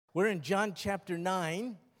We're in John chapter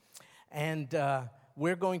 9, and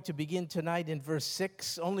we're going to begin tonight in verse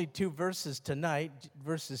 6. Only 2 verses tonight,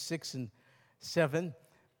 verses 6 and 7,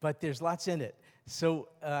 but there's lots in it. So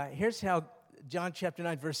here's how John chapter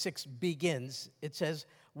 9, verse 6 begins. It says,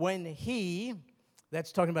 when he,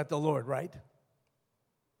 that's talking about the Lord, right?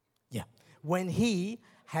 Yeah. When he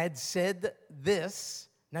had said this,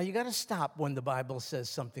 now you got to stop when the Bible says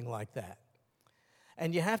something like that.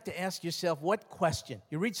 And you have to ask yourself, what question?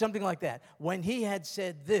 You read something like that. When he had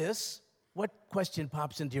said this, what question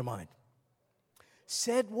pops into your mind?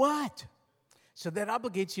 Said what? So that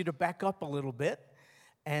obligates you to back up a little bit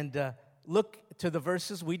and look to the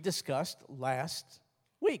verses we discussed last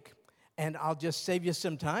week. And I'll just save you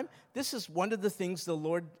some time. This is one of the things the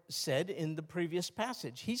Lord said in the previous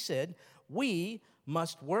passage. He said, we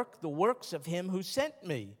must work the works of him who sent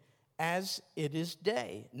me, as it is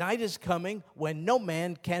day. Night is coming when no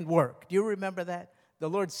man can work. Do you remember that? The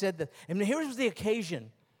Lord said that. And here's the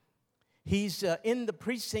occasion. He's in the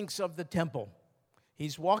precincts of the temple.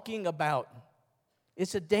 He's walking about.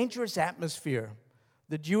 It's a dangerous atmosphere.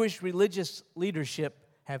 The Jewish religious leadership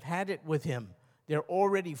have had it with him. They're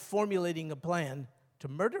already formulating a plan to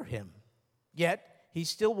murder him. Yet, he's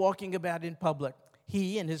still walking about in public.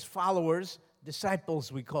 He and his followers,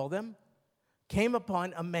 disciples we call them, came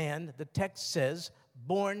upon a man, the text says,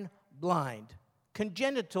 born blind,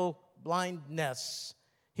 congenital blindness.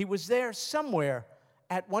 He was there somewhere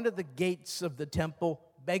at one of the gates of the temple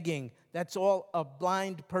begging. That's all a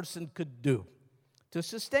blind person could do to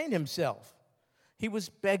sustain himself. He was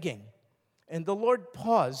begging, and the Lord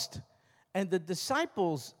paused, and the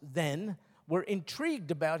disciples then were intrigued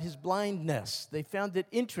about his blindness. They found it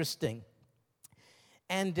interesting.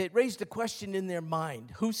 And it raised a question in their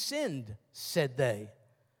mind. Who sinned, said they.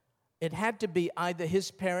 It had to be either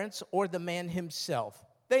his parents or the man himself.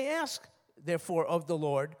 They asked, therefore, of the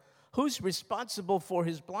Lord, who's responsible for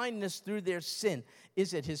his blindness through their sin?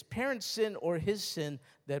 Is it his parents' sin or his sin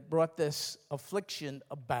that brought this affliction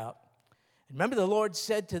about? And remember, the Lord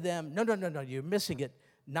said to them, no, you're missing it.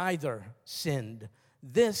 Neither sinned.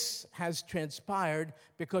 This has transpired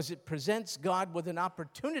because it presents God with an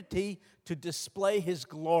opportunity to display his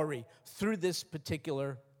glory through this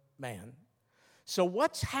particular man. So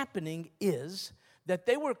what's happening is that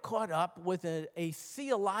they were caught up with a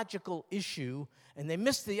theological issue, and they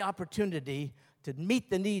missed the opportunity to meet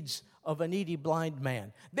the needs of a needy blind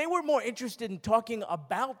man. They were more interested in talking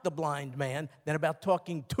about the blind man than about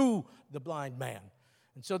talking to the blind man.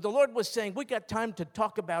 And so the Lord was saying, we got time to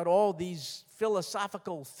talk about all these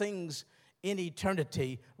philosophical things in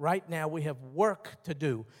eternity. Right now we have work to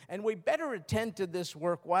do. And we better attend to this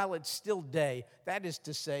work while it's still day. That is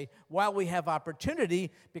to say, while we have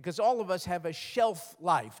opportunity, because all of us have a shelf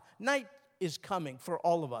life. Night is coming for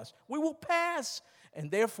all of us. We will pass,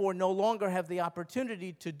 and therefore no longer have the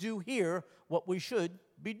opportunity to do here what we should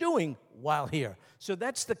be doing while here. So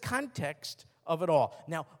that's the context of it all.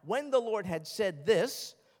 Now, when the Lord had said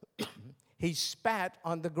this, he spat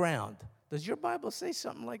on the ground. Does your Bible say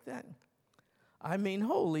something like that? I mean,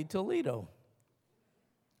 holy Toledo.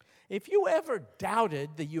 If you ever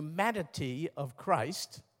doubted the humanity of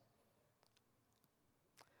Christ,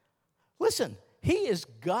 listen, he is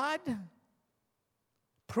God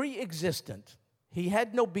pre-existent. He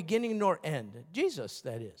had no beginning nor end. Jesus,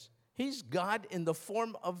 that is. He's God in the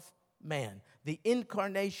form of man, the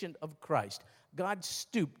incarnation of Christ. God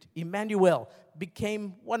stooped. Emmanuel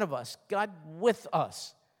became one of us, God with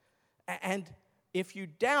us. And if you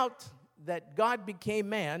doubt that God became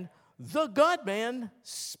man, the God-man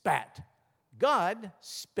spat. God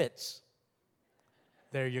spits.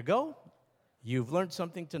 There you go. You've learned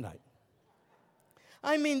something tonight.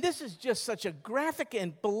 I mean, this is just such a graphic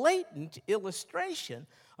and blatant illustration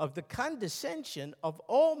of the condescension of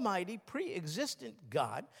almighty pre-existent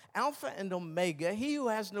God, Alpha and Omega, he who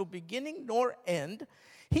has no beginning nor end.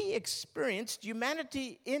 He experienced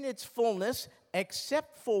humanity in its fullness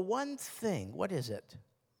except for one thing. What is it?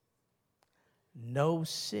 No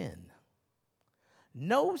sin.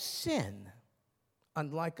 No sin.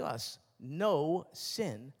 Unlike us, no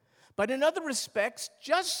sin. But in other respects,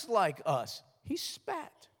 just like us, he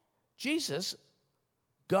spat. Jesus,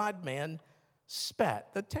 God-man,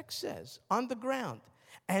 spat, the text says, on the ground.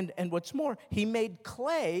 And what's more, he made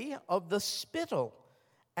clay of the spittle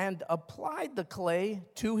and applied the clay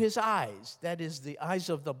to his eyes. That is, the eyes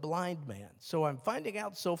of the blind man. So I'm finding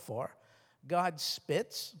out so far, God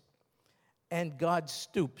spits and God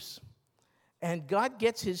stoops. And God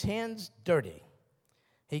gets his hands dirty.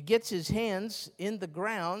 He gets his hands in the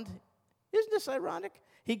ground. Isn't this ironic?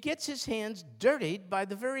 He gets his hands dirtied by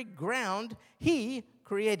the very ground he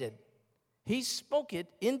created. He spoke it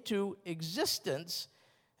into existence,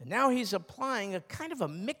 and now he's applying a kind of a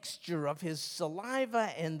mixture of his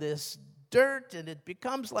saliva and this dirt, and it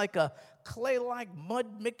becomes like a clay-like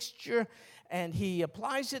mud mixture, and he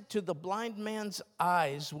applies it to the blind man's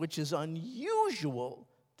eyes, which is unusual,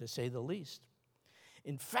 to say the least.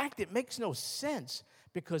 In fact, it makes no sense,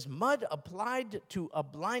 because mud applied to a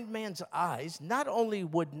blind man's eyes not only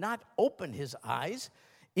would not open his eyes,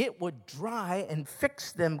 it would dry and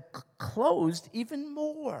fix them closed even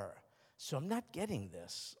more. So I'm not getting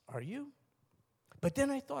this, are you? But then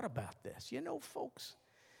I thought about this. You know, folks,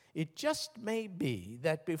 it just may be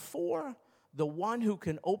that before the one who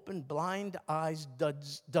can open blind eyes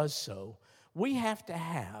does so, we have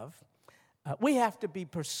to be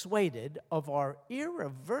persuaded of our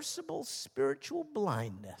irreversible spiritual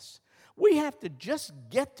blindness. We have to just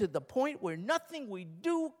get to the point where nothing we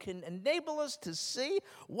do can enable us to see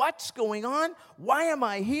what's going on. Why am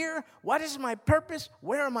I here? What is my purpose?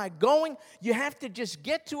 Where am I going? You have to just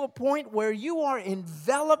get to a point where you are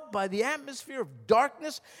enveloped by the atmosphere of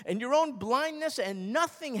darkness and your own blindness, and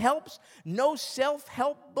nothing helps. No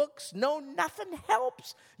self-help books. Nothing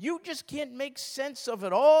helps. You just can't make sense of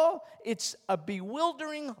it all. It's a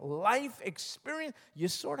bewildering life experience. You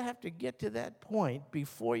sort of have to get to that point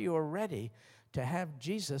before you are ready to have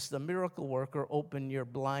Jesus, the miracle worker, open your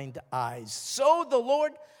blind eyes. So the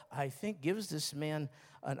Lord, I think, gives this man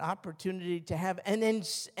an opportunity to have an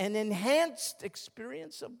enhanced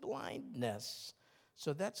experience of blindness.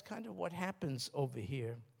 So that's kind of what happens over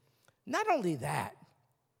here. Not only that,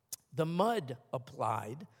 the mud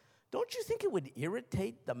applied, don't you think it would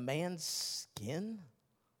irritate the man's skin?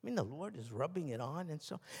 I mean, the Lord is rubbing it on,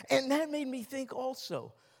 and that made me think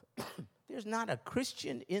also, there's not a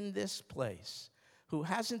Christian in this place who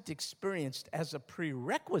hasn't experienced as a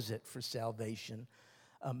prerequisite for salvation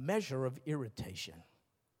a measure of irritation.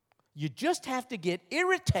 You just have to get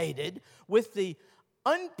irritated with the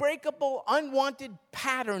unbreakable, unwanted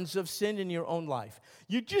patterns of sin in your own life.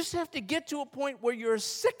 You just have to get to a point where you're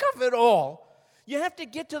sick of it all. You have to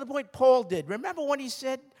get to the point Paul did. Remember when he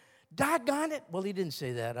said, doggone it? Well, he didn't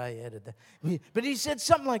say that. I added that. But he said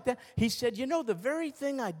something like that. He said, you know, the very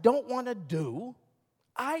thing I don't want to do,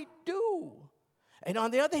 I do. And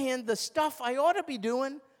on the other hand, the stuff I ought to be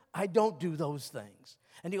doing, I don't do those things.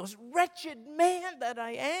 And he goes, wretched man that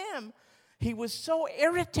I am. He was so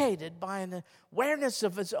irritated by an awareness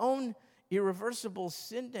of his own irreversible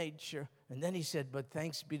sin nature. And then he said, but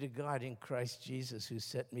thanks be to God in Christ Jesus who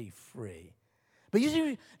set me free. But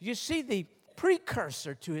you see the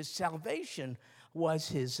precursor to his salvation was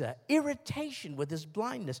his irritation with his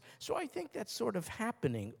blindness. So I think that's sort of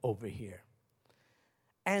happening over here.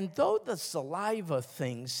 And though the saliva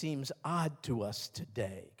thing seems odd to us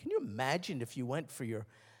today, can you imagine if you went for your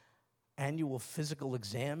annual physical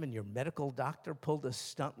exam and your medical doctor pulled a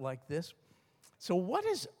stunt like this? So what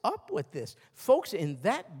is up with this? Folks, in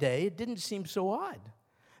that day, it didn't seem so odd.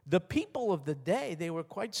 The people of the day, they were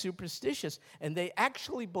quite superstitious, and they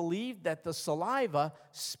actually believed that the saliva,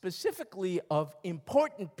 specifically of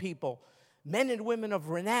important people, men and women of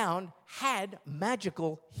renown, had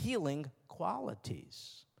magical healing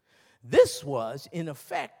qualities. This was, in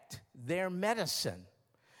effect, their medicine.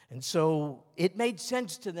 And so it made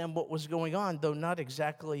sense to them what was going on, though not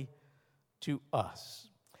exactly to us.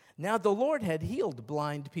 Now, the Lord had healed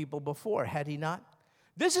blind people before, had he not?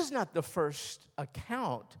 This is not the first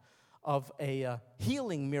account of a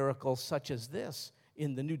healing miracle such as this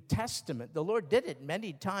in the New Testament. The Lord did it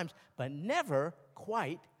many times, but never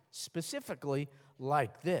quite specifically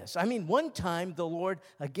like this. I mean, one time the Lord,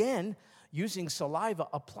 again, using saliva,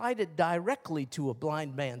 applied it directly to a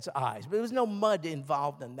blind man's eyes, but there was no mud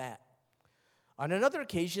involved in that. On another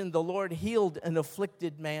occasion, the Lord healed an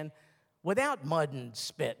afflicted man without mud and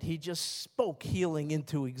spit. He just spoke healing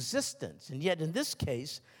into existence. And yet in this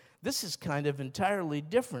case, this is kind of entirely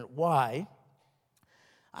different. Why?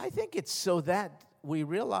 I think it's so that we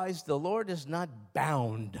realize the Lord is not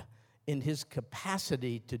bound in his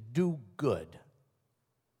capacity to do good.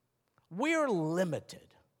 We're limited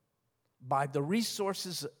by the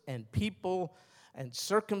resources and people and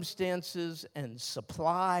circumstances and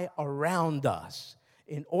supply around us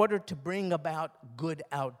in order to bring about good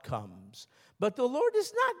outcomes. But the Lord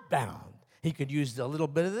is not bound. He could use a little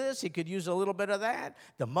bit of this. He could use a little bit of that.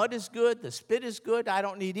 The mud is good. The spit is good. I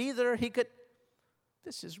don't need either.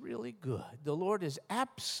 This is really good. The Lord is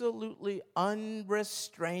absolutely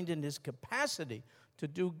unrestrained in his capacity to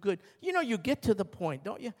do good. You know, you get to the point,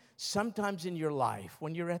 don't you? Sometimes in your life,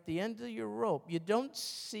 when you're at the end of your rope, you don't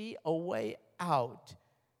see a way out.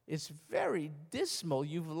 It's very dismal.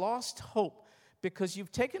 You've lost hope because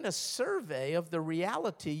you've taken a survey of the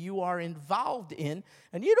reality you are involved in,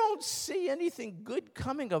 and you don't see anything good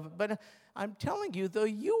coming of it. But I'm telling you, though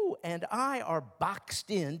you and I are boxed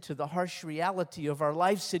into the harsh reality of our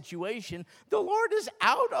life situation, the Lord is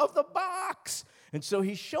out of the box. And so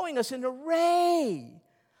he's showing us an array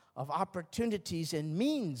of opportunities and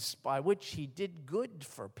means by which he did good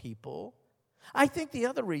for people. I think the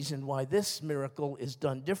other reason why this miracle is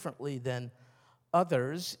done differently than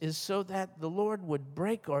others is so that the Lord would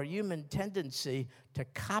break our human tendency to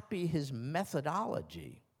copy his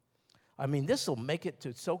methodology. I mean, this will make it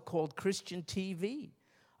to so-called Christian TV.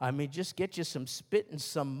 I mean, just get you some spit and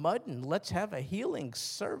some mud and let's have a healing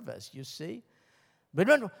service, you see. But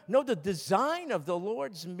no, the design of the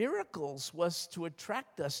Lord's miracles was to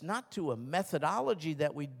attract us not to a methodology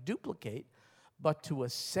that we duplicate, but to a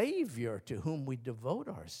Savior to whom we devote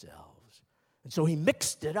ourselves. And so he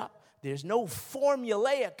mixed it up. There's no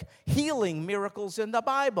formulaic healing miracles in the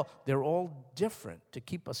Bible. They're all different to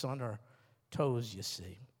keep us on our toes, you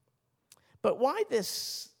see. But why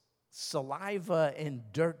this saliva and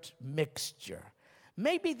dirt mixture?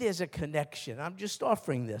 Maybe there's a connection. I'm just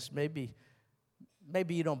offering this. Maybe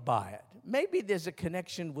you don't buy it. Maybe there's a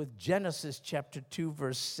connection with Genesis chapter 2,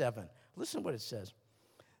 verse 7. Listen what it says.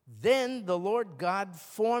 Then the Lord God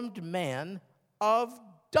formed man of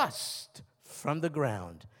dust from the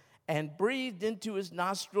ground and breathed into his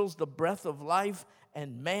nostrils the breath of life,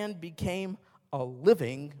 and man became a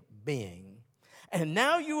living being. And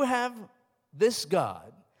now you have this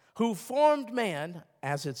God who formed man,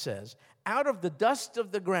 as it says, out of the dust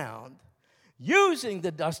of the ground, using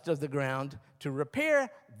the dust of the ground to repair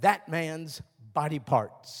that man's body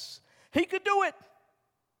parts. He could do it.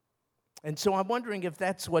 And so I'm wondering if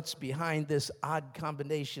that's what's behind this odd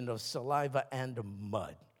combination of saliva and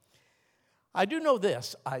mud. I do know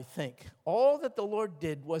this, I think. All that the Lord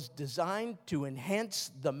did was designed to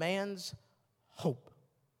enhance the man's hope.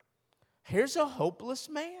 Here's a hopeless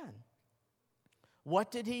man.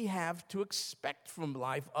 What did he have to expect from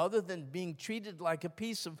life other than being treated like a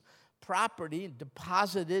piece of property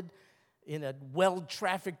deposited in a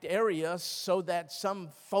well-trafficked area so that some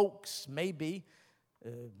folks maybe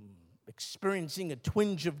experiencing a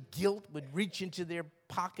twinge of guilt would reach into their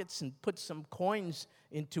pockets and put some coins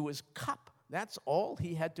into his cup? That's all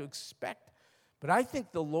he had to expect. But I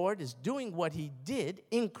think the Lord is doing what he did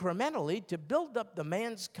incrementally to build up the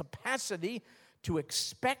man's capacity to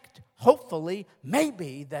expect, hopefully,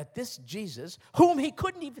 maybe, that this Jesus, whom he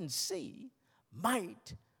couldn't even see,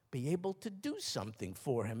 might be able to do something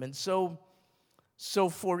for him. And so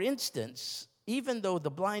for instance, even though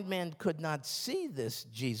the blind man could not see this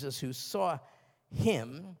Jesus who saw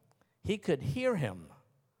him, he could hear him.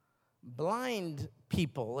 Blind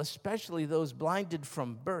people, especially those blinded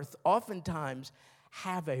from birth, oftentimes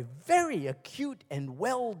have a very acute and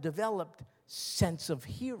well-developed sense of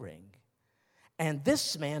hearing. And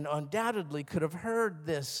this man undoubtedly could have heard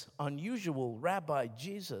this unusual Rabbi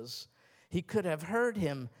Jesus. He could have heard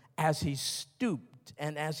him as he stooped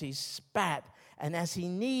and as he spat and as he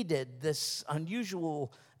kneaded this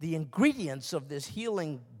unusual, the ingredients of this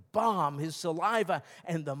healing balm, his saliva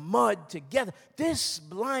and the mud together. This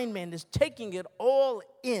blind man is taking it all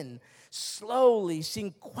in, slowly,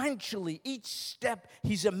 sequentially, each step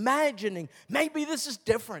he's imagining, maybe this is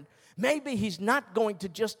different. Maybe he's not going to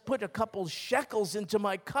just put a couple shekels into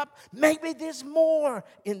my cup. Maybe there's more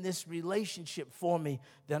in this relationship for me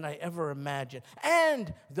than I ever imagined.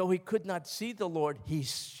 And though he could not see the Lord, he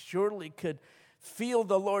surely could feel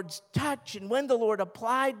the Lord's touch. And when the Lord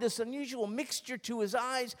applied this unusual mixture to his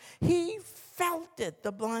eyes, he felt it.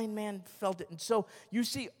 The blind man felt it. And so you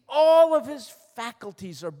see, all of his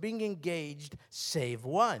faculties are being engaged, save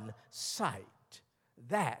one, sight.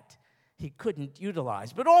 That he couldn't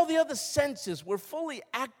utilize. But all the other senses were fully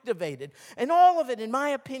activated. And all of it, in my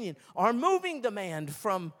opinion, are moving the man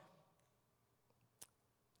from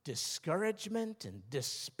discouragement and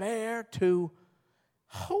despair to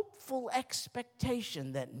hopeful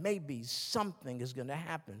expectation that maybe something is going to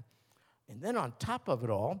happen. And then on top of it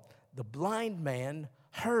all, the blind man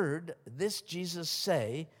heard this Jesus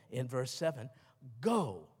say in verse 7,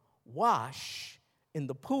 "Go, wash in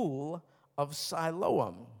the pool of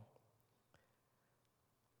Siloam."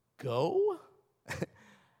 Go?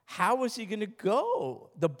 How is he going to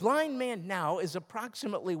go? The blind man now is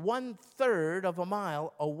approximately 1/3 of a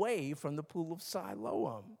mile away from the pool of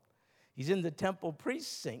Siloam. He's in the temple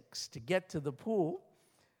precincts. To get to the pool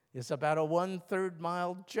is about a 1/3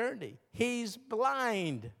 mile journey. He's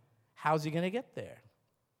blind. How's he going to get there?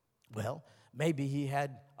 Well, maybe he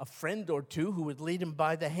had a friend or two who would lead him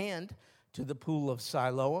by the hand to the pool of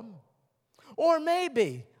Siloam. Or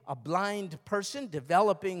maybe a blind person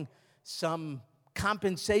developing some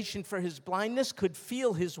compensation for his blindness could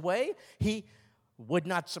feel his way, he would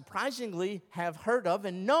not surprisingly have heard of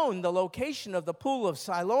and known the location of the pool of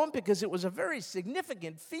Siloam because it was a very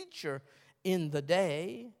significant feature in the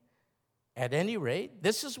day. At any rate,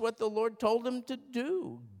 this is what the Lord told him to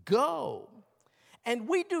do. Go. And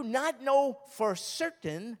we do not know for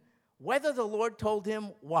certain whether the Lord told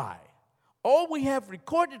him why. All we have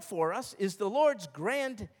recorded for us is the Lord's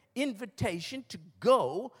grand invitation to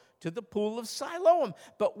go to the pool of Siloam.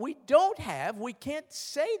 But we can't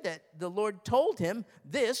say that the Lord told him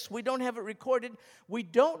this. We don't have it recorded. We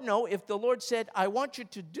don't know if the Lord said, I want you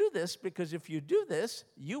to do this because if you do this,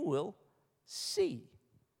 you will see.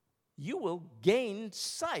 You will gain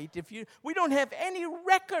sight. We don't have any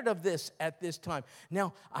record of this at this time.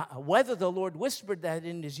 Now, whether the Lord whispered that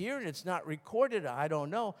in his ear and it's not recorded, I don't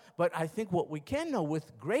know. But I think what we can know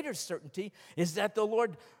with greater certainty is that the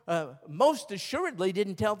Lord most assuredly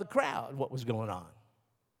didn't tell the crowd what was going on.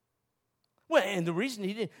 Well, and the reason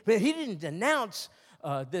he didn't announce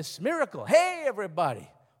this miracle. Hey, everybody,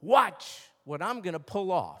 watch what I'm going to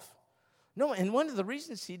pull off. No, and one of the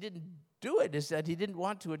reasons he didn't do it is that he didn't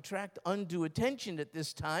want to attract undue attention at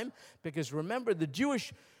this time because remember, the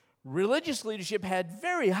Jewish religious leadership had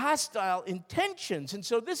very hostile intentions. And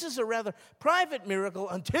so this is a rather private miracle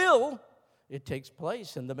until it takes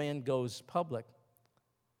place and the man goes public.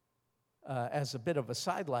 As a bit of a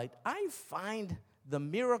sidelight, I find the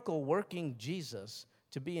miracle-working Jesus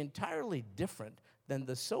to be entirely different than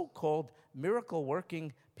the so-called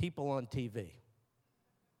miracle-working people on TV.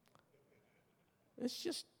 It's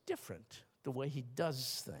just different, the way he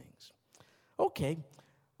does things. Okay,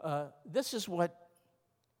 this is what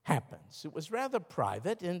happens. It was rather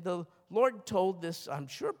private, and the Lord told this, I'm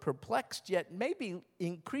sure, perplexed, yet maybe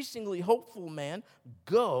increasingly hopeful man,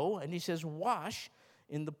 go, and he says, wash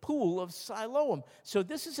in the pool of Siloam. So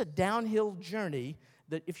this is a downhill journey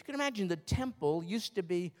that, if you can imagine, the temple used to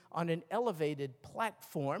be on an elevated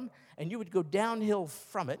platform, and you would go downhill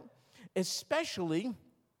from it, especially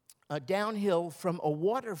downhill from a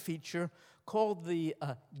water feature called the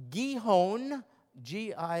Gihon,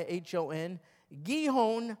 Gihon,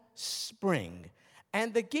 Gihon Spring.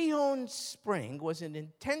 And the Gihon Spring was an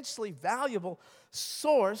intensely valuable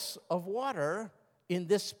source of water in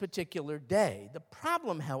this particular day. The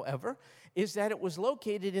problem, however, is that it was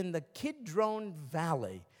located in the Kidron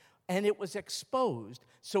Valley, and it was exposed.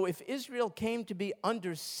 So if Israel came to be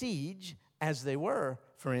under siege, as they were,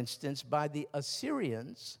 for instance, by the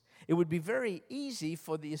Assyrians, it would be very easy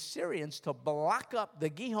for the Assyrians to block up the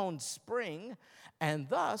Gihon Spring and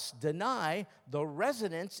thus deny the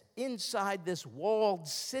residents inside this walled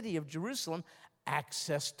city of Jerusalem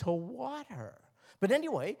access to water. But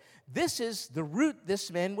anyway, this is the route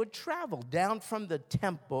this man would travel, down from the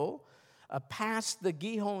temple, past the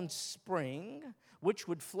Gihon Spring, which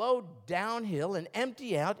would flow downhill and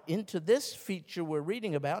empty out into this feature we're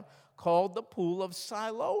reading about called the Pool of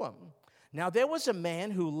Siloam. Now, there was a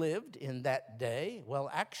man who lived in that day, well,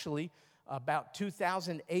 actually, about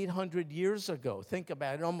 2,800 years ago. Think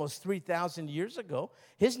about it, almost 3,000 years ago.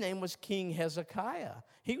 His name was King Hezekiah.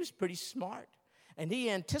 He was pretty smart, and he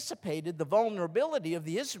anticipated the vulnerability of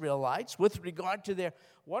the Israelites with regard to their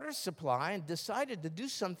water supply and decided to do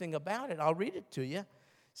something about it. I'll read it to you.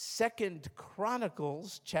 2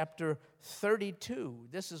 Chronicles chapter 32.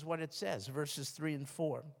 This is what it says, verses 3 and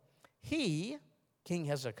 4. He, King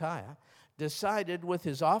Hezekiah, decided with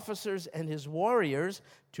his officers and his warriors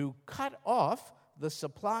to cut off the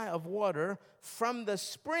supply of water from the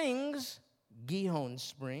springs, Gihon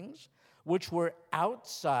springs, which were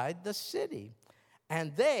outside the city.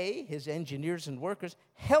 And they, his engineers and workers,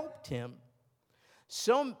 helped him.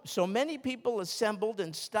 So many people assembled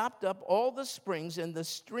and stopped up all the springs in the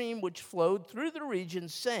stream which flowed through the region,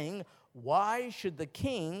 saying, why should the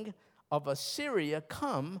king of Assyria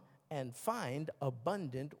come and find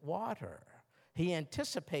abundant water? He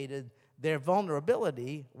anticipated their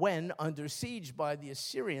vulnerability when under siege by the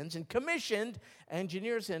Assyrians and commissioned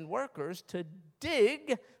engineers and workers to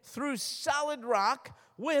dig through solid rock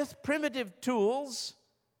with primitive tools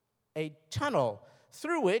a tunnel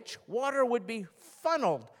through which water would be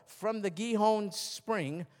funneled from the Gihon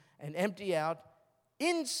Spring and empty out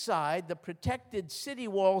inside the protected city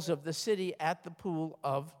walls of the city at the pool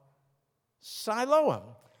of Siloam.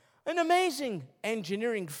 An amazing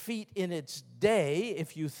engineering feat in its day,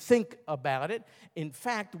 if you think about it. In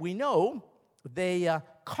fact, we know they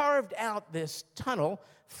carved out this tunnel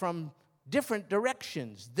from different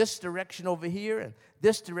directions, this direction over here and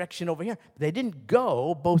this direction over here. They didn't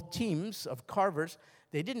go, both teams of carvers,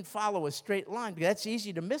 they didn't follow a straight line, because that's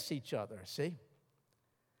easy to miss each other, see?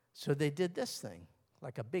 So they did this thing,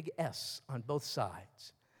 like a big S on both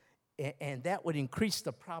sides. And that would increase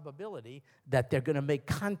the probability that they're going to make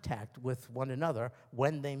contact with one another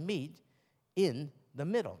when they meet in the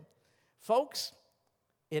middle. Folks,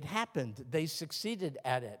 it happened. They succeeded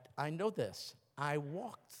at it. I know this. I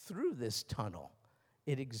walked through this tunnel.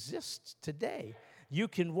 It exists today. You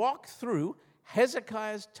can walk through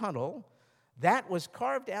Hezekiah's tunnel that was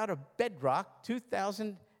carved out of bedrock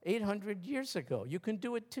 2,800 years ago. You can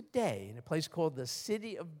do it today in a place called the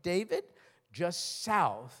City of David, just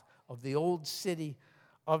south of the old city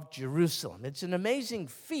of Jerusalem. It's an amazing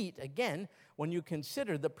feat, again, when you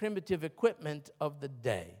consider the primitive equipment of the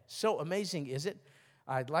day. So amazing is it.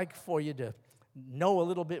 I'd like for you to know a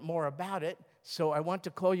little bit more about it, so I want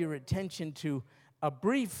to call your attention to a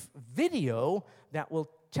brief video that will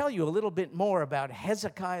tell you a little bit more about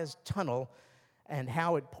Hezekiah's tunnel and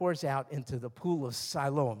how it pours out into the pool of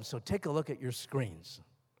Siloam. So take a look at your screens.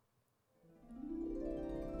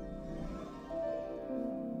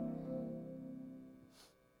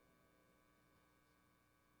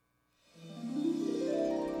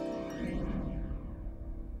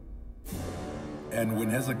 And when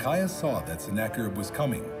Hezekiah saw that Sennacherib was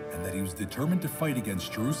coming, and that he was determined to fight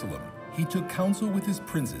against Jerusalem, he took counsel with his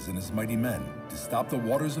princes and his mighty men to stop the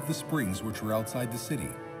waters of the springs which were outside the city,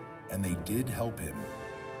 and they did help him.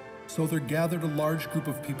 So there gathered a large group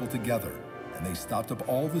of people together, and they stopped up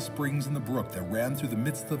all the springs in the brook that ran through the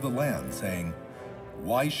midst of the land, saying,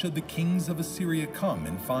 "Why should the kings of Assyria come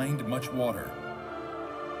and find much water?"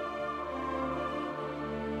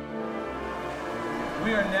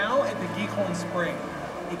 We are now at the Gihon Spring.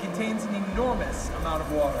 It contains an enormous amount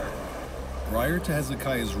of water. Prior to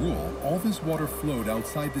Hezekiah's rule, all this water flowed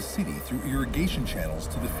outside the city through irrigation channels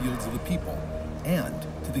to the fields of the people and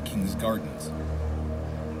to the king's gardens.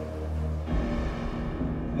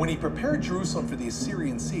 When he prepared Jerusalem for the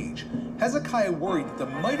Assyrian siege, Hezekiah worried that the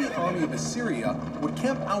mighty army of Assyria would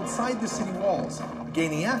camp outside the city walls,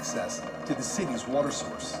 gaining access to the city's water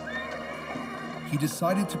source. He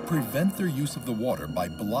decided to prevent their use of the water by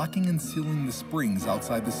blocking and sealing the springs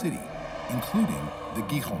outside the city, including the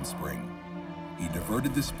Gihon Spring. He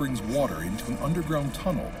diverted the spring's water into an underground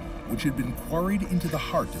tunnel, which had been quarried into the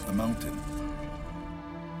heart of the mountain.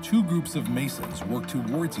 Two groups of masons worked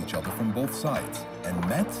towards each other from both sides and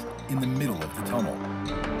met in the middle of the tunnel.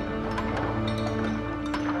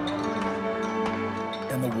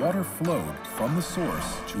 And the water flowed from the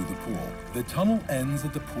source to the pool. The tunnel ends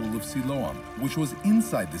at the pool of Siloam, which was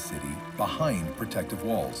inside the city behind protective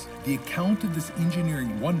walls. The account of this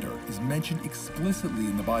engineering wonder is mentioned explicitly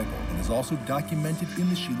in the Bible and is also documented in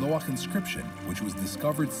the Shiloach inscription, which was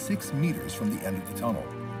discovered 6 meters from the end of the tunnel.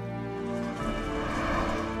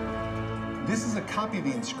 This is a copy of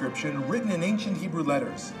the inscription written in ancient Hebrew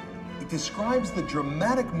letters. It describes the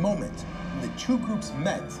dramatic moment when the two groups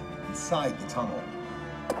met inside the tunnel.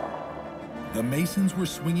 The masons were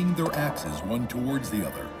swinging their axes one towards the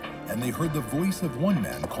other, and they heard the voice of one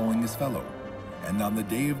man calling his fellow. And on the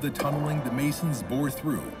day of the tunneling, the masons bore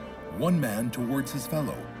through, one man towards his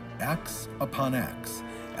fellow, axe upon axe,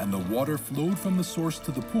 and the water flowed from the source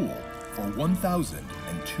to the pool for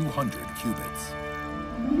 1,200 cubits.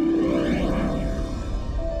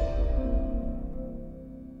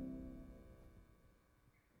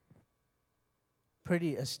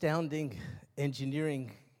 Pretty astounding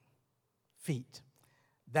engineering feat.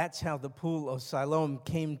 That's how the pool of Siloam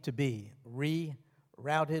came to be.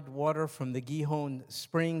 Rerouted water from the Gihon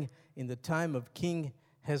Spring in the time of King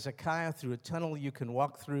Hezekiah through a tunnel you can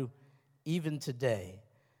walk through even today.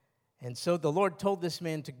 And so the Lord told this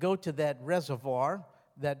man to go to that reservoir,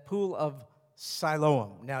 that pool of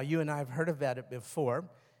Siloam. Now, you and I have heard about it before.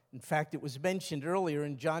 In fact, it was mentioned earlier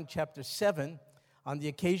in John chapter 7 on the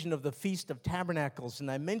occasion of the Feast of Tabernacles. And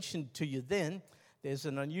I mentioned to you then, there's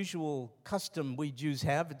an unusual custom we Jews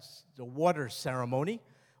have. It's the water ceremony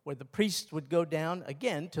where the priest would go down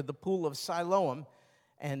again to the pool of Siloam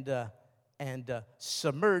and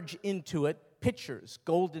submerge into it pitchers,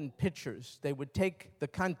 golden pitchers. They would take the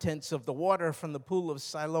contents of the water from the pool of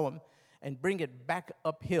Siloam and bring it back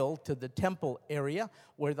uphill to the temple area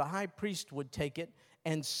where the high priest would take it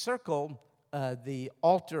and circle the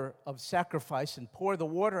altar of sacrifice and pour the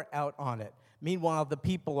water out on it. Meanwhile, the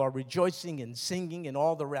people are rejoicing and singing and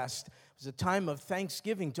all the rest. It was a time of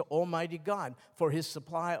thanksgiving to Almighty God for his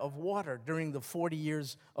supply of water during the 40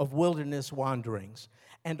 years of wilderness wanderings.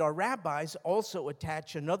 And our rabbis also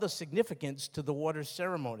attach another significance to the water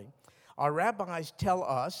ceremony. Our rabbis tell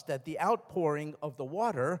us that the outpouring of the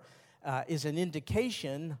water is an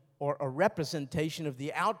indication or a representation of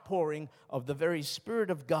the outpouring of the very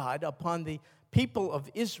Spirit of God upon the people of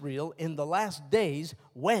Israel in the last days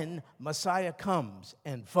when Messiah comes.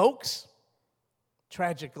 And folks,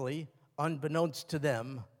 tragically, unbeknownst to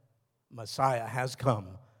them, Messiah has come.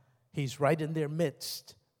 He's right in their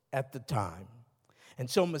midst at the time. And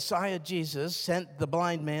so Messiah Jesus sent the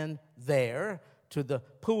blind man there to the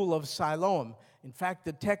pool of Siloam. In fact,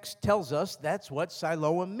 the text tells us that's what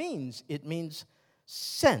Siloam means. It means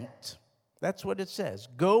sent. That's what it says.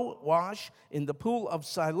 Go wash in the pool of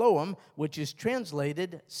Siloam, which is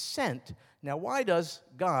translated sent. Now, why does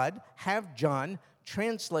God have John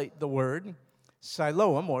translate the word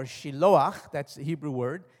Siloam or Shiloach? That's the Hebrew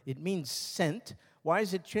word. It means sent. Why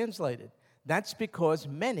is it translated? That's because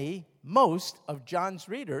most of John's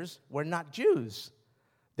readers were not Jews.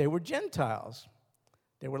 They were Gentiles.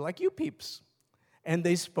 They were like you peeps. And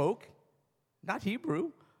they spoke, not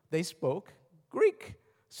Hebrew, they spoke Greek.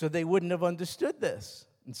 So they wouldn't have understood this.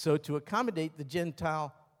 And so to accommodate the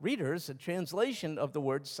Gentile readers, a translation of the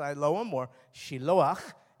word Siloam or Shiloach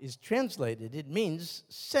is translated. It means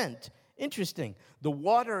sent. Interesting. The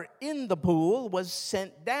water in the pool was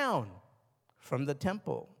sent down from the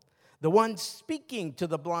temple. The one speaking to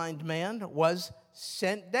the blind man was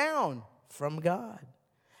sent down from God.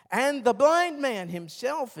 And the blind man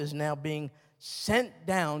himself is now being sent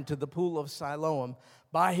down to the pool of Siloam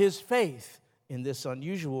by his faith in this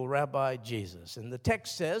unusual Rabbi Jesus. And the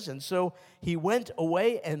text says, and so he went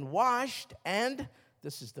away and washed, and,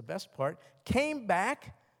 this is the best part, came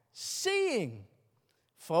back seeing.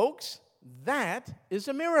 Folks, that is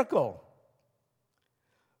a miracle.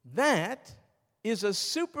 That is a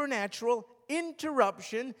supernatural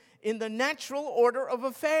interruption in the natural order of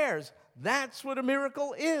affairs. That's what a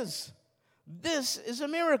miracle is. This is a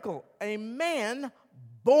miracle. A man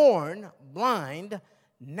born blind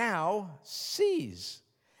now sees.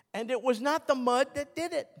 And it was not the mud that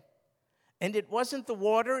did it. And it wasn't the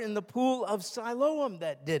water in the pool of Siloam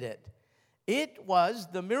that did it. It was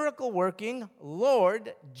the miracle-working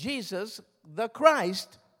Lord Jesus the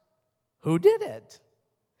Christ who did it.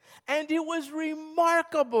 And it was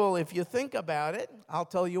remarkable if you think about it. I'll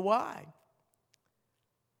tell you why.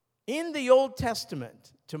 In the Old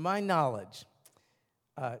Testament, to my knowledge,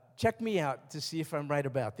 check me out to see if I'm right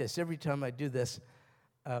about this. Every time I do this,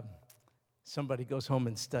 somebody goes home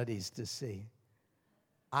and studies to see.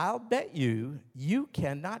 I'll bet you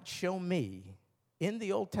cannot show me in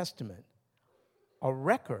the Old Testament a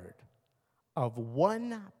record of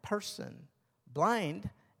one person blind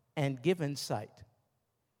and given sight.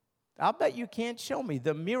 I'll bet you can't show me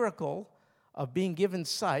the miracle of being given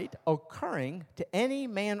sight occurring to any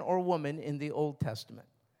man or woman in the Old Testament.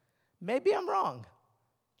 Maybe I'm wrong.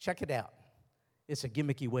 Check it out. It's a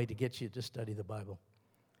gimmicky way to get you to study the Bible.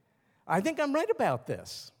 I think I'm right about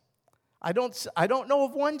this. I don't know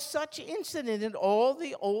of one such incident in all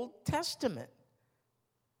the Old Testament,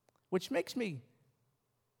 which makes me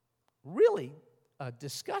really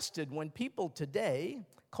disgusted when people today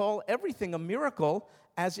call everything a miracle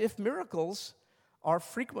as if miracles are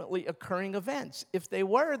frequently occurring events. If they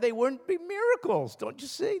were, they wouldn't be miracles, don't you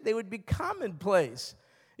see? They would be commonplace.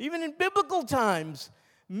 Even in biblical times,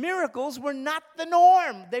 miracles were not the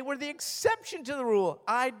norm. They were the exception to the rule.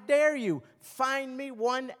 I dare you, find me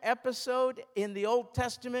one episode in the Old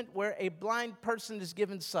Testament where a blind person is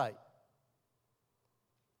given sight.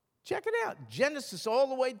 Check it out. Genesis all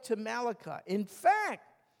the way to Malachi. In fact,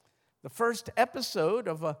 the first episode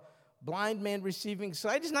of a blind man receiving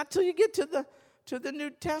sight is not till you get to the New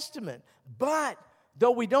Testament. But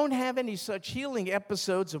though we don't have any such healing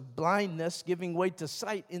episodes of blindness giving way to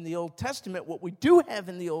sight in the Old Testament, what we do have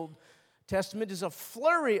in the Old Testament is a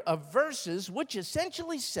flurry of verses which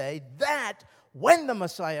essentially say that when the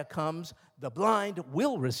Messiah comes, the blind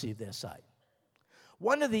will receive their sight.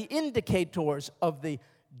 One of the indicators of the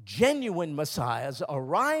genuine Messiah's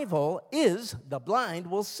arrival is the blind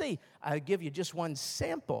will see. I'll give you just one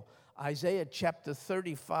sample. Isaiah chapter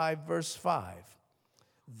 35, verse 5.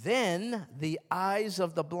 Then the eyes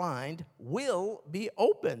of the blind will be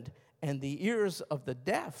opened, and the ears of the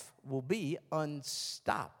deaf will be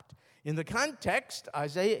unstopped. In the context,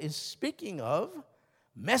 Isaiah is speaking of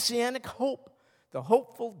messianic hope, the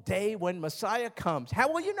hopeful day when Messiah comes.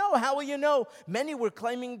 How will you know? How will you know? Many were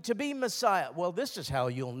claiming to be Messiah. Well, this is how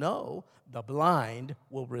you'll know. The blind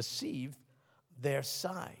will receive their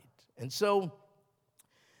sight. And so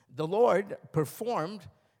the Lord performed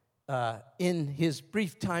in his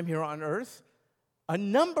brief time here on earth a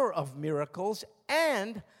number of miracles,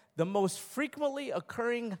 and the most frequently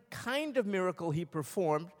occurring kind of miracle he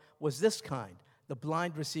performed was this kind, the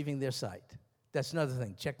blind receiving their sight. That's another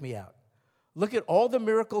thing. Check me out. Look at all the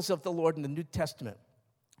miracles of the Lord in the New Testament.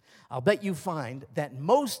 I'll bet you find that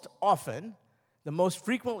most often The most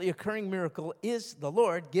frequently occurring miracle is the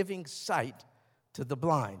Lord giving sight to the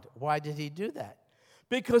blind. Why did he do that?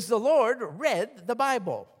 Because the Lord read the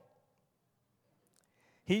Bible.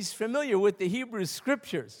 He's familiar with the Hebrew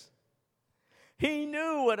Scriptures. He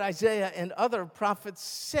knew what Isaiah and other prophets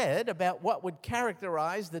said about what would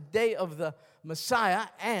characterize the day of the Messiah,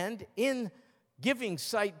 and in giving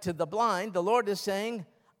sight to the blind, the Lord is saying,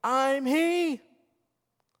 I'm he.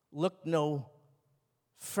 Look no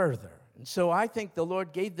further. And so I think the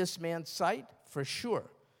Lord gave this man sight for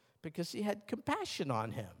sure, because he had compassion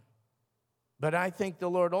on him. But I think the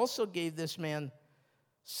Lord also gave this man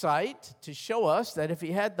sight to show us that if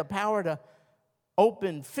he had the power to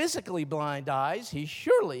open physically blind eyes, he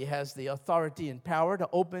surely has the authority and power to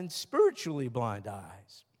open spiritually blind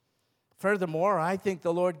eyes. Furthermore, I think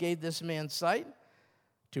the Lord gave this man sight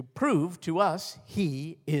to prove to us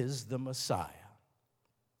he is the Messiah.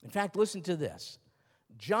 In fact, listen to this.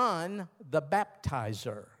 John the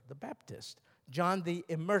Baptizer, the Baptist, John the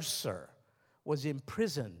Immerser, was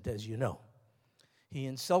imprisoned, as you know. He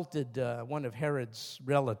insulted one of Herod's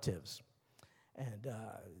relatives, and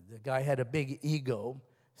the guy had a big ego,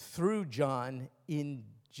 threw John in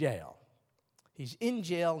jail. He's in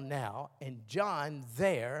jail now, and John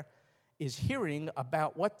there is hearing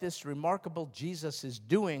about what this remarkable Jesus is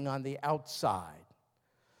doing on the outside.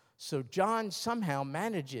 So John somehow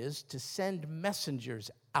manages to send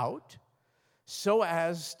messengers out so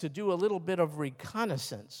as to do a little bit of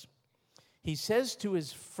reconnaissance. He says to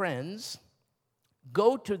his friends,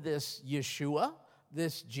 go to this Yeshua,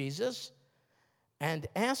 this Jesus, and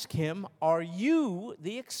ask him, are you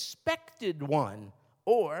the expected one,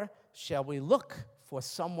 or shall we look for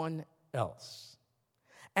someone else?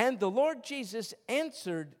 And the Lord Jesus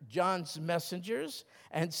answered John's messengers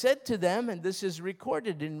and said to them, and this is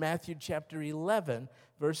recorded in Matthew chapter 11,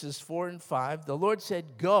 verses 4 and 5, the Lord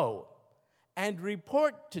said, go and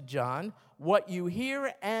report to John what you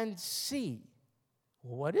hear and see.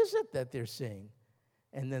 What is it that they're seeing?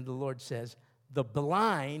 And then the Lord says, the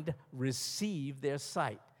blind receive their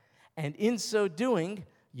sight. And in so doing,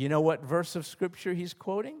 you know what verse of Scripture he's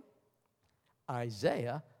quoting?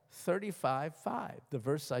 Isaiah 35:5, the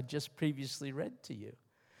verse I just previously read to you.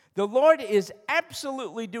 The Lord is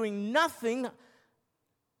absolutely doing nothing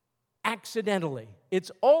accidentally.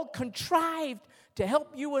 It's all contrived to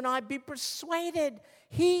help you and I be persuaded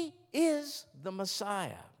he is the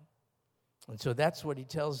Messiah. And so that's what he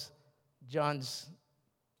tells John's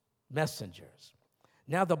messengers.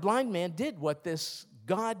 Now, the blind man did what this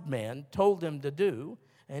God-man told him to do,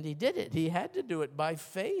 and he did it. He had to do it by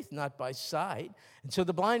faith, not by sight. And so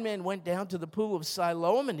the blind man went down to the pool of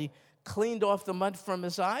Siloam, and he cleaned off the mud from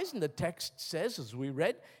his eyes. And the text says, as we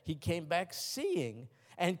read, he came back seeing.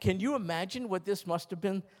 And can you imagine what this must have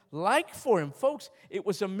been like for him? Folks, it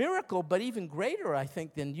was a miracle, but even greater, I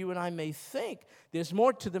think, than you and I may think. There's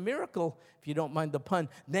more to the miracle, if you don't mind the pun,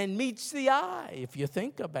 than meets the eye, if you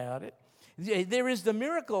think about it. There is the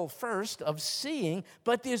miracle first of seeing,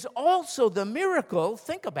 but there's also the miracle,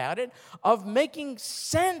 think about it, of making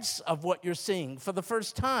sense of what you're seeing for the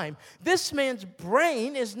first time. This man's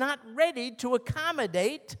brain is not ready to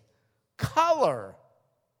accommodate color,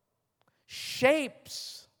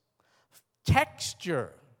 shapes,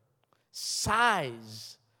 texture,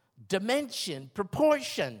 size, dimension,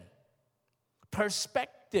 proportion,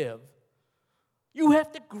 perspective. You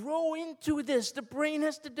have to grow into this. The brain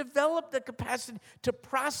has to develop the capacity to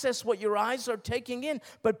process what your eyes are taking in.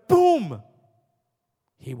 But boom,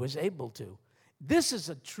 he was able to. This is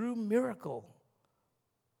a true miracle,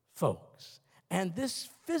 folks. And this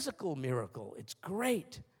physical miracle, it's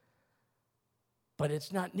great. But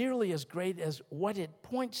it's not nearly as great as what it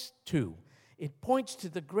points to. It points to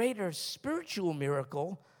the greater spiritual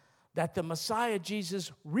miracle that the Messiah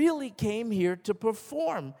Jesus really came here to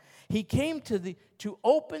perform. He came to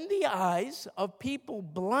open the eyes of people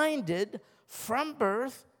blinded from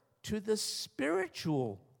birth to the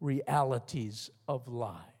spiritual realities of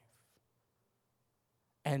life.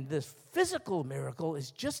 And this physical miracle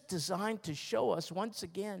is just designed to show us once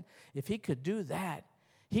again, if he could do that,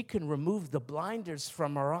 he can remove the blinders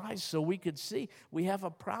from our eyes so we could see. We have a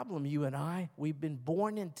problem, you and I. We've been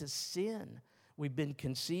born into sin. We've been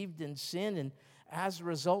conceived in sin, and as a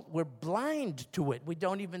result, we're blind to it. We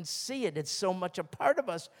don't even see it. It's so much a part of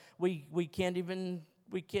us, we can't even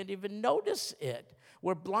notice it.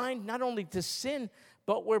 We're blind not only to sin,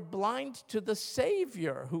 but we're blind to the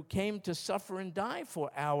Savior who came to suffer and die for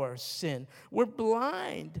our sin. We're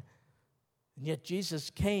blind, and yet Jesus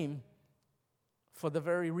came for the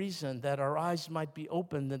very reason that our eyes might be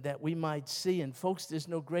opened and that we might see. And folks, there's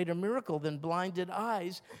no greater miracle than blinded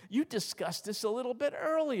eyes. You discussed this a little bit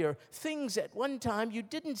earlier. Things at one time you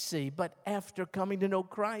didn't see, but after coming to know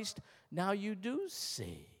Christ, now you do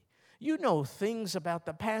see. You know things about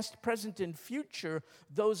the past, present, and future,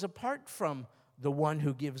 those apart from the one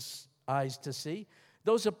who gives eyes to see.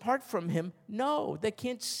 Those apart from him, no, they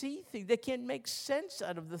can't see things. They can't make sense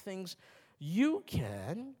out of the things you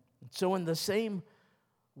can. So in the same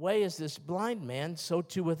way as this blind man, so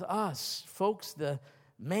too with us. Folks, the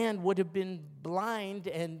man would have been blind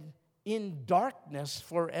and in darkness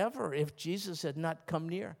forever if Jesus had not come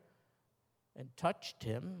near and touched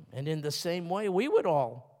him. And in the same way, we would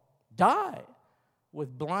all die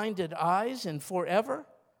with blinded eyes and forever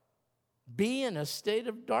be in a state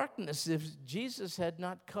of darkness if Jesus had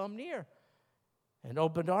not come near and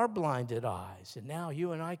opened our blinded eyes. And now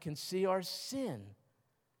you and I can see our sin,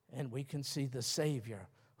 and we can see the Savior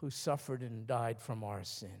who suffered and died from our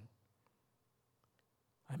sin.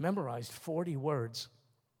 I memorized 40 words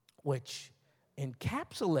which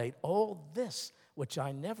encapsulate all this, which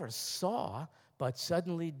I never saw but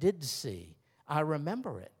suddenly did see. I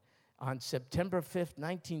remember it. On September 5th,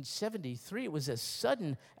 1973, it was as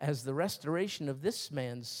sudden as the restoration of this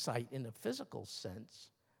man's sight in a physical sense.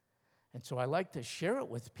 And so I like to share it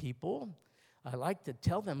with people. I like to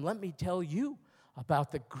tell them, let me tell you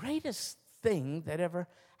about the greatest thing that ever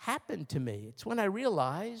happened to me. It's when I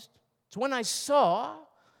realized, it's when I saw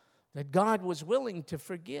that God was willing to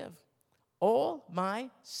forgive all my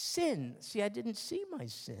sin. See, I didn't see my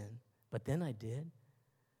sin, but then I did.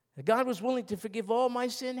 God was willing to forgive all my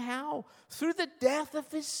sin. How? Through the death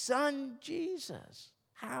of his son, Jesus.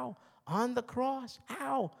 How? On the cross.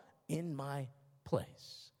 How? In my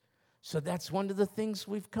place. So that's one of the things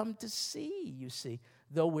we've come to see, you see,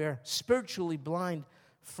 though we're spiritually blind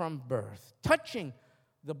from birth. Touching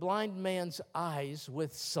the blind man's eyes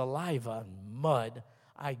with saliva and mud,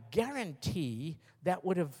 I guarantee that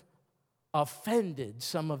would have offended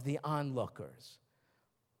some of the onlookers.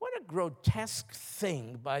 What a grotesque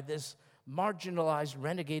thing by this marginalized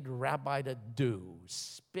renegade rabbi to do.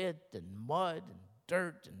 Spit and mud and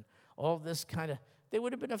dirt and all this kind of, they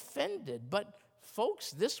would have been offended. But folks,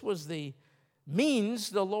 this was the means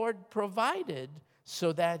the Lord provided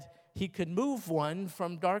so that he could move one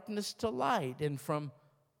from darkness to light and from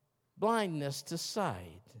blindness to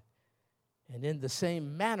sight. And in the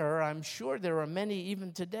same manner, I'm sure there are many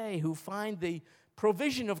even today who find the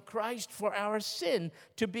provision of Christ for our sin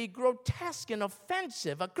to be grotesque and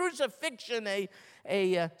offensive. A crucifixion,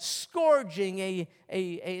 a scourging,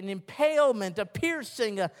 an impalement, a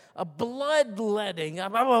piercing, a bloodletting.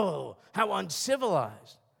 Oh, how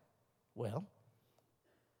uncivilized. Well,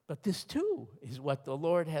 but this too is what the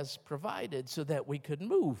Lord has provided so that we could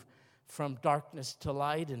move from darkness to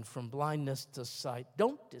light and from blindness to sight.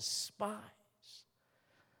 Don't despise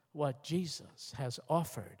what Jesus has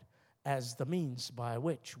offered as the means by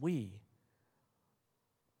which we,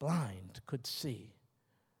 blind, could see.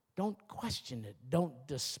 Don't question it. Don't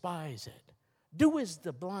despise it. Do as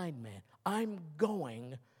the blind man. I'm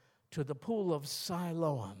going to the pool of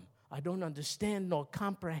Siloam. I don't understand nor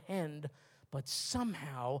comprehend, but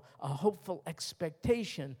somehow a hopeful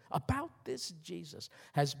expectation about this Jesus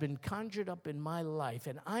has been conjured up in my life,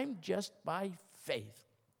 and I'm just by faith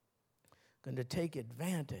going to take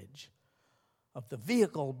advantage of the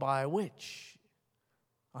vehicle by which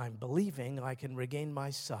I'm believing I can regain my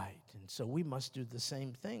sight. And so we must do the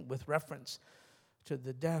same thing with reference to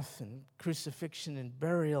the death and crucifixion and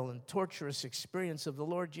burial and torturous experience of the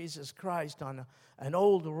Lord Jesus Christ on an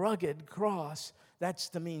old rugged cross. That's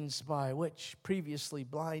the means by which previously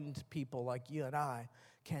blind people like you and I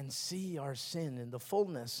can see our sin in the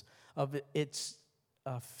fullness of its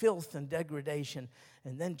filth and degradation.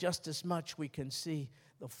 And then just as much we can see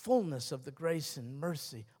the fullness of the grace and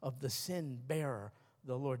mercy of the sin bearer,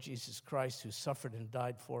 the Lord Jesus Christ, who suffered and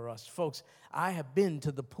died for us. Folks, I have been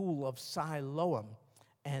to the pool of Siloam,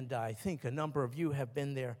 and I think a number of you have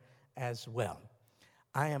been there as well.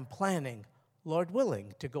 I am planning, Lord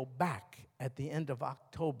willing, to go back at the end of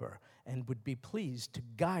October and would be pleased to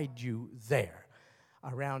guide you there.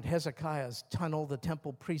 Around Hezekiah's tunnel, the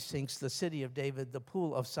temple precincts, the city of David, the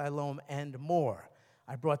pool of Siloam, and more.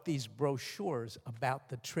 I brought these brochures about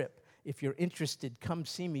the trip. If you're interested, come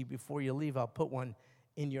see me before you leave. I'll put one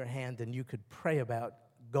in your hand, and you could pray about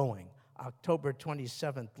going. October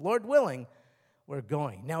 27th, Lord willing, we're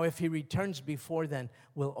going. Now, if he returns before then,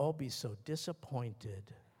 we'll all be so disappointed.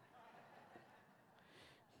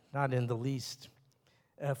 Not in the least.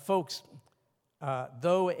 Folks,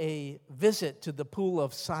 though a visit to the pool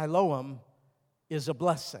of Siloam is a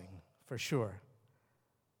blessing, for sure,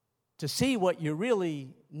 To see what you really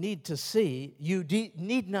need to see, you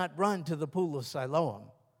need not run to the pool of Siloam.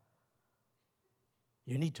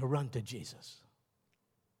 You need to run to Jesus.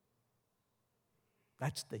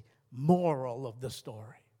 That's the moral of the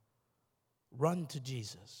story. Run to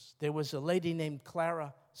Jesus. There was a lady named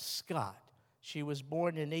Clara Scott. She was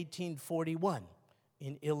born in 1841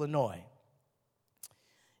 in Illinois.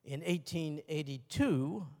 In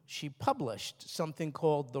 1882, she published something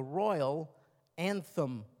called the Royal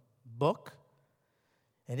Anthem Book,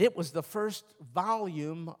 and it was the first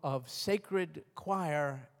volume of sacred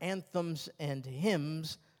choir anthems and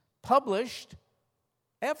hymns published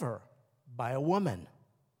ever by a woman.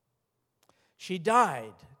 She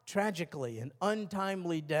died tragically, an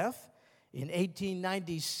untimely death, in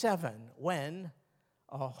 1897 when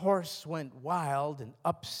a horse went wild and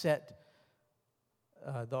upset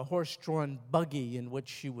the horse-drawn buggy in which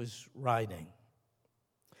she was riding.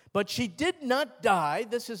 But she did not die,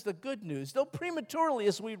 this is the good news, though prematurely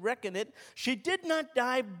as we reckon it, she did not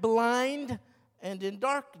die blind and in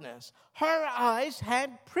darkness. Her eyes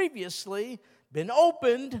had previously been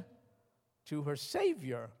opened to her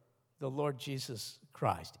Savior, the Lord Jesus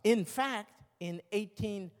Christ. In fact, in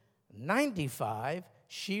 1895,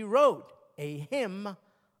 she wrote a hymn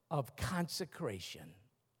of consecration.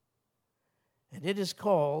 And it is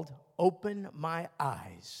called, "Open My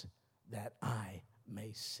Eyes That I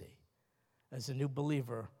May See." As a new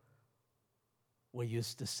believer, we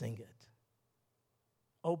used to sing it.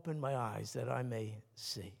 Open my eyes that I may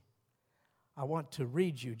see. I want to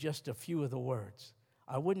read you just a few of the words.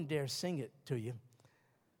 I wouldn't dare sing it to you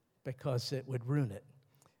because it would ruin it.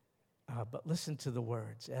 But listen to the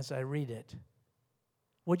words as I read it.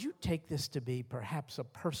 Would you take this to be perhaps a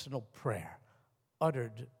personal prayer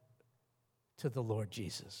uttered to the Lord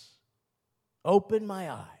Jesus? Open my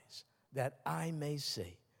eyes that I may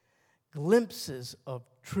see glimpses of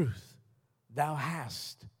truth thou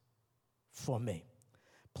hast for me.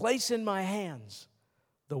 Place in my hands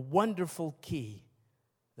the wonderful key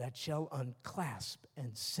that shall unclasp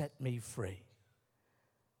and set me free.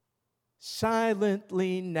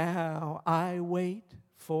 Silently now I wait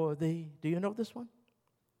for thee. Do you know this one?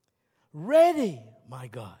 Ready, my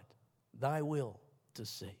God, thy will to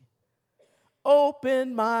see.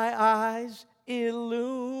 Open my eyes,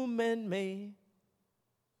 illumine me.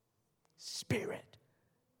 Spirit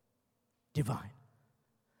divine.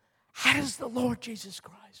 Has the Lord Jesus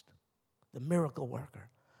Christ, the miracle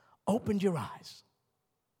worker, opened your eyes?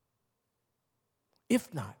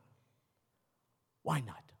 If not, why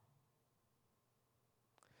not?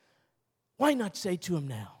 Why not say to him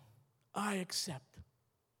now, I accept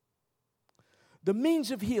the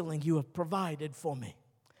means of healing you have provided for me.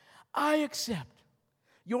 I accept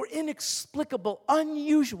your inexplicable,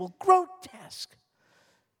 unusual, grotesque,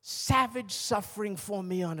 savage suffering for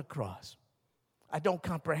me on a cross. I don't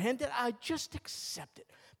comprehend it. I just accept it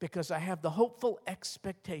because I have the hopeful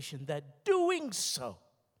expectation that doing so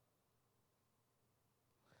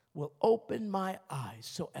will open my eyes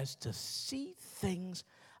so as to see things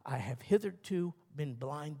I have hitherto been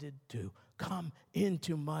blinded to. Come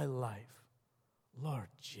into my life, Lord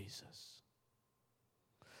Jesus.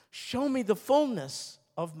 Show me the fullness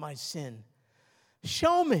of my sin.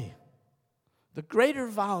 Show me the greater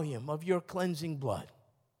volume of your cleansing blood.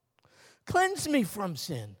 Cleanse me from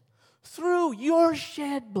sin through your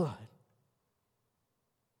shed blood.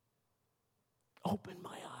 Open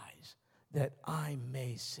my eyes that I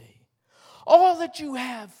may see all that you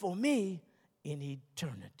have for me in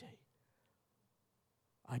eternity.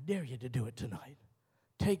 I dare you to do it tonight.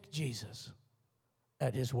 Take Jesus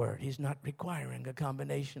at his word. He's not requiring a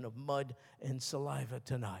combination of mud and saliva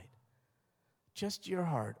tonight. Just your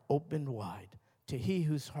heart opened wide to he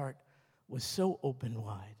whose heart was so open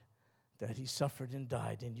wide that he suffered and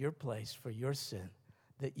died in your place for your sin,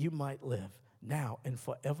 that you might live now and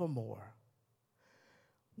forevermore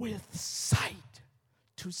with sight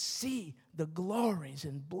to see the glories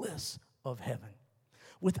and bliss of heaven,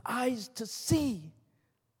 with eyes to see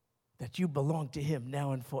that you belong to him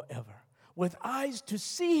now and forever, with eyes to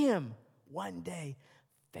see him one day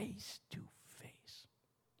face to face.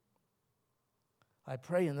 I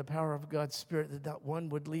pray in the power of God's Spirit that not one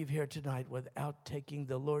would leave here tonight without taking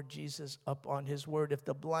the Lord Jesus up on his word. If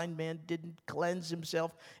the blind man didn't cleanse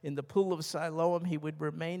himself in the pool of Siloam, he would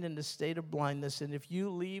remain in a state of blindness. And if you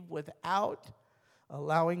leave without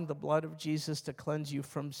allowing the blood of Jesus to cleanse you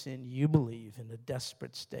from sin, you believe in a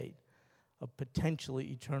desperate state of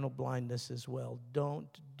potentially eternal blindness as well.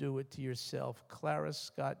 Don't do it to yourself. Clara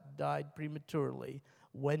Scott died prematurely.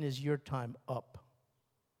 When is your time up?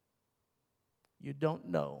 You don't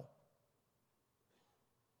know.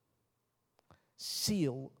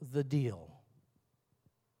 seal the deal.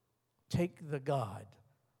 Take the God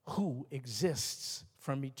who exists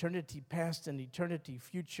from eternity past and eternity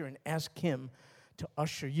future and ask him to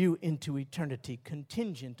usher you into eternity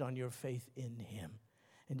contingent on your faith in him.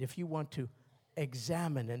 And if you want to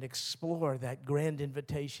examine and explore that grand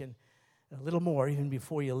invitation a little more even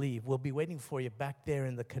before you leave, we'll be waiting for you back there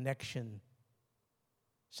in the Connection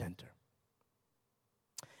Center.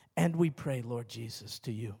 And we pray, Lord Jesus,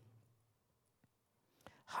 to you,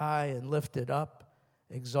 high and lifted up,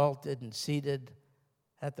 exalted and seated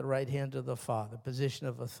at the right hand of the Father, position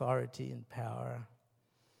of authority and power.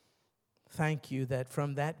 Thank you that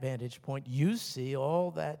from that vantage point, you see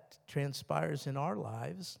all that transpires in our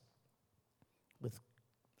lives with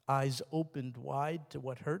eyes opened wide to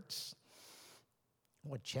what hurts,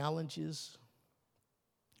 what challenges,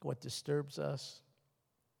 what disturbs us.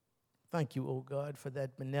 Thank you, O God, for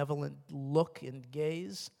that benevolent look and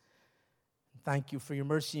gaze. Thank you for your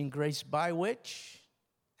mercy and grace by which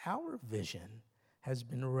our vision has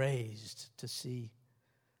been raised to see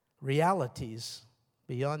realities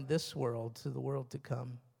beyond this world to the world to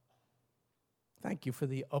come. Thank you for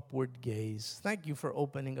the upward gaze. Thank you for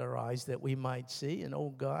opening our eyes that we might see. And,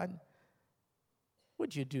 oh God,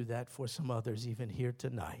 would you do that for some others even here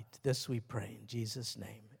tonight? This we pray in Jesus'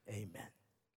 name. Amen.